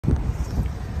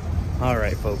All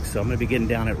right, folks, so I'm gonna be getting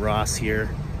down at Ross here.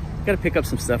 Gotta pick up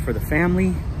some stuff for the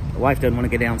family. The wife doesn't want to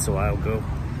get down, so I'll go.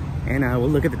 And we'll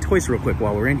look at the toys real quick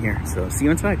while we're in here. So see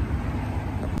you inside.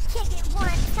 Kick it one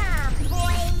time, boy.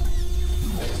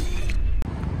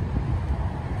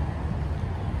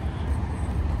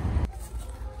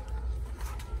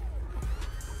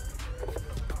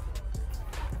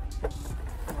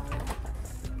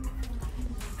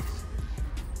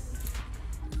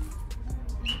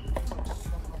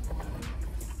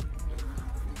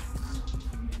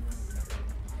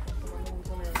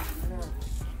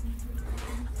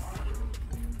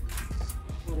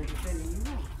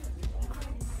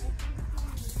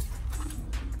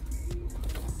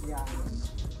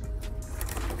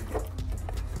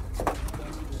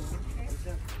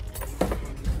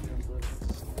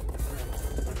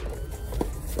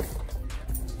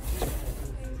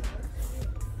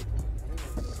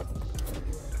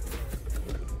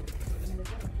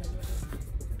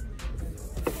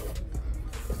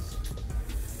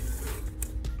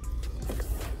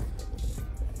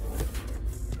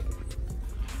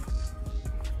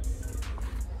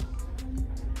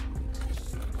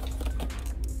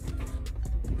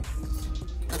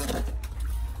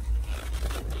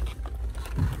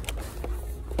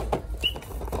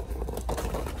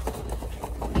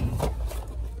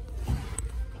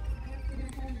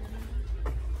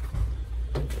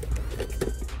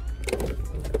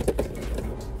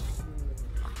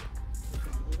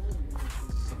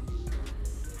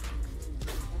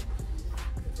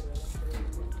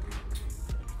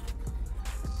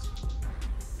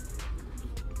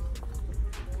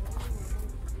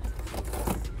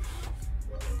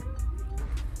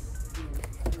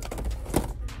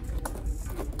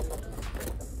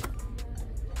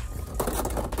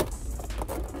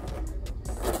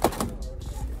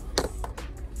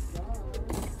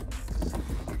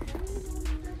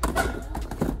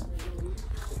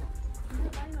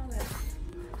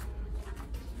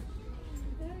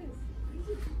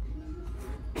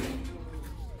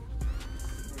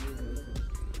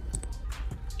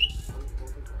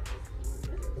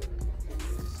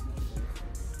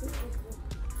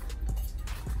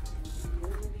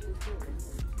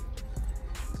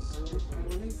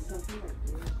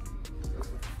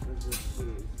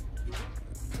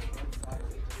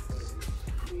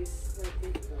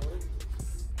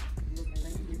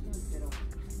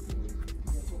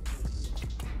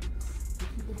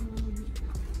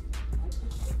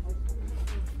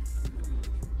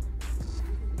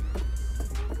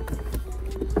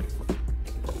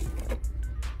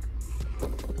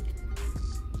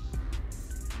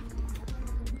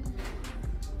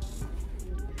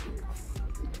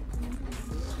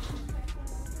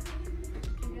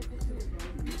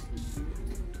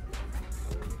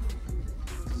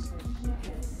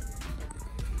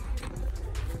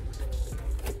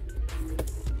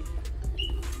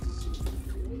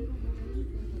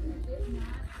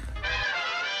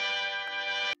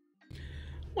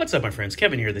 What's up, my friends?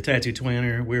 Kevin here, the Tattoo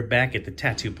Twanner. We're back at the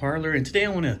Tattoo Parlor, and today I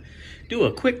want to do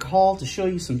a quick haul to show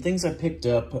you some things I picked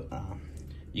up.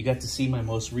 You got to see my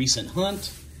most recent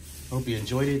hunt. Hope you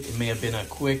enjoyed it. It may have been a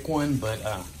quick one, but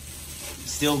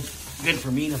still good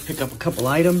for me to pick up a couple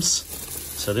items.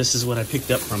 So this is what I picked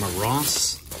up from a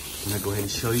Ross. I'm going to go ahead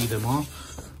and show you them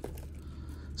off.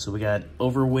 So we got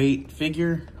Overwatch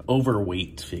figure.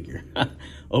 Overwatch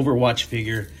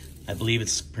figure. I believe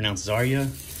it's pronounced Zarya.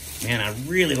 Man, I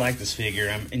really like this figure.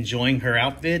 I'm enjoying her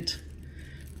outfit.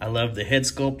 I love the head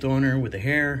sculpt on her with the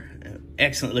hair.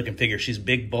 Excellent looking figure. She's a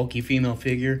big, bulky female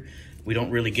figure. We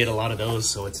don't really get a lot of those,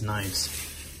 so it's nice.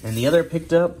 And the other I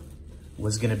picked up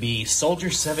was gonna be Soldier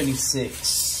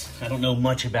 76. I don't know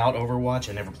much about Overwatch.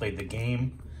 I never played the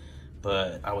game,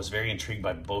 but I was very intrigued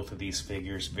by both of these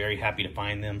figures. Very happy to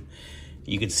find them.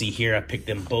 You can see here, I picked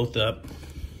them both up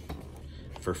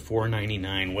for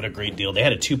 $4.99. What a great deal. They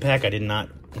had a 2-pack. I did not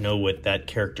know what that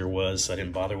character was, so I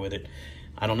didn't bother with it.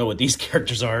 I don't know what these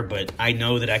characters are, but I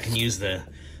know that I can use the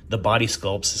body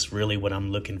sculpts. Is really what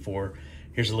I'm looking for.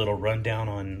 Here's a little rundown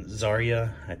on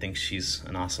Zarya. I think she's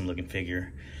an awesome looking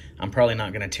figure. I'm probably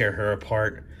not going to tear her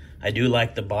apart. I do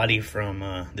like the body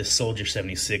from this Soldier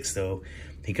 76, though.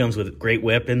 He comes with great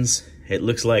weapons. It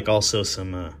looks like also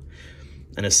some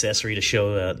an accessory to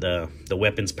show the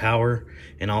weapon's power.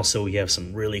 And also we have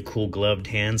some really cool gloved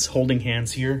hands, holding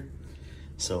hands here.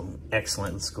 So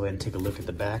excellent. Let's go ahead and take a look at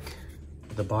the back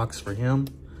of the box for him.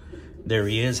 There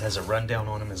he is, has a rundown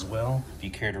on him as well, if you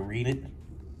care to read it.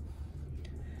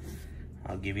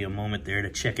 I'll give you a moment there to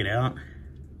check it out.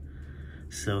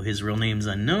 So his real name's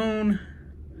unknown.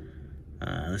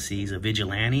 Let's see, he's a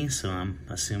vigilante, so I'm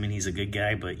assuming he's a good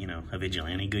guy, but you know, a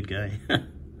vigilante good guy.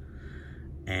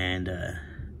 And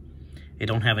they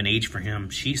don't have an age for him.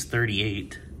 She's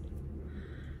 38,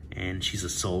 and she's a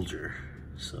soldier.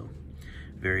 So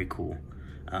very cool.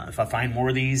 If I find more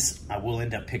of these, I will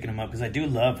end up picking them up because I do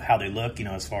love how they look, you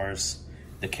know, as far as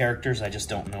the characters. I just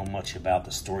don't know much about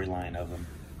the storyline of them.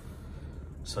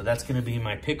 So that's going to be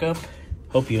my pickup.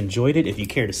 Hope you enjoyed it. If you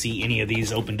care to see any of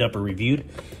these opened up or reviewed,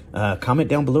 comment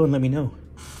down below and let me know.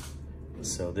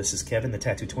 So this is Kevin, the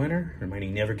Tattoo Twinner, reminding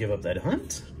you never give up that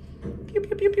hunt. Pew,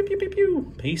 pew, pew, pew, pew, pew,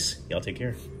 pew. Peace. Y'all take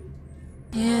care.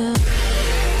 Yeah.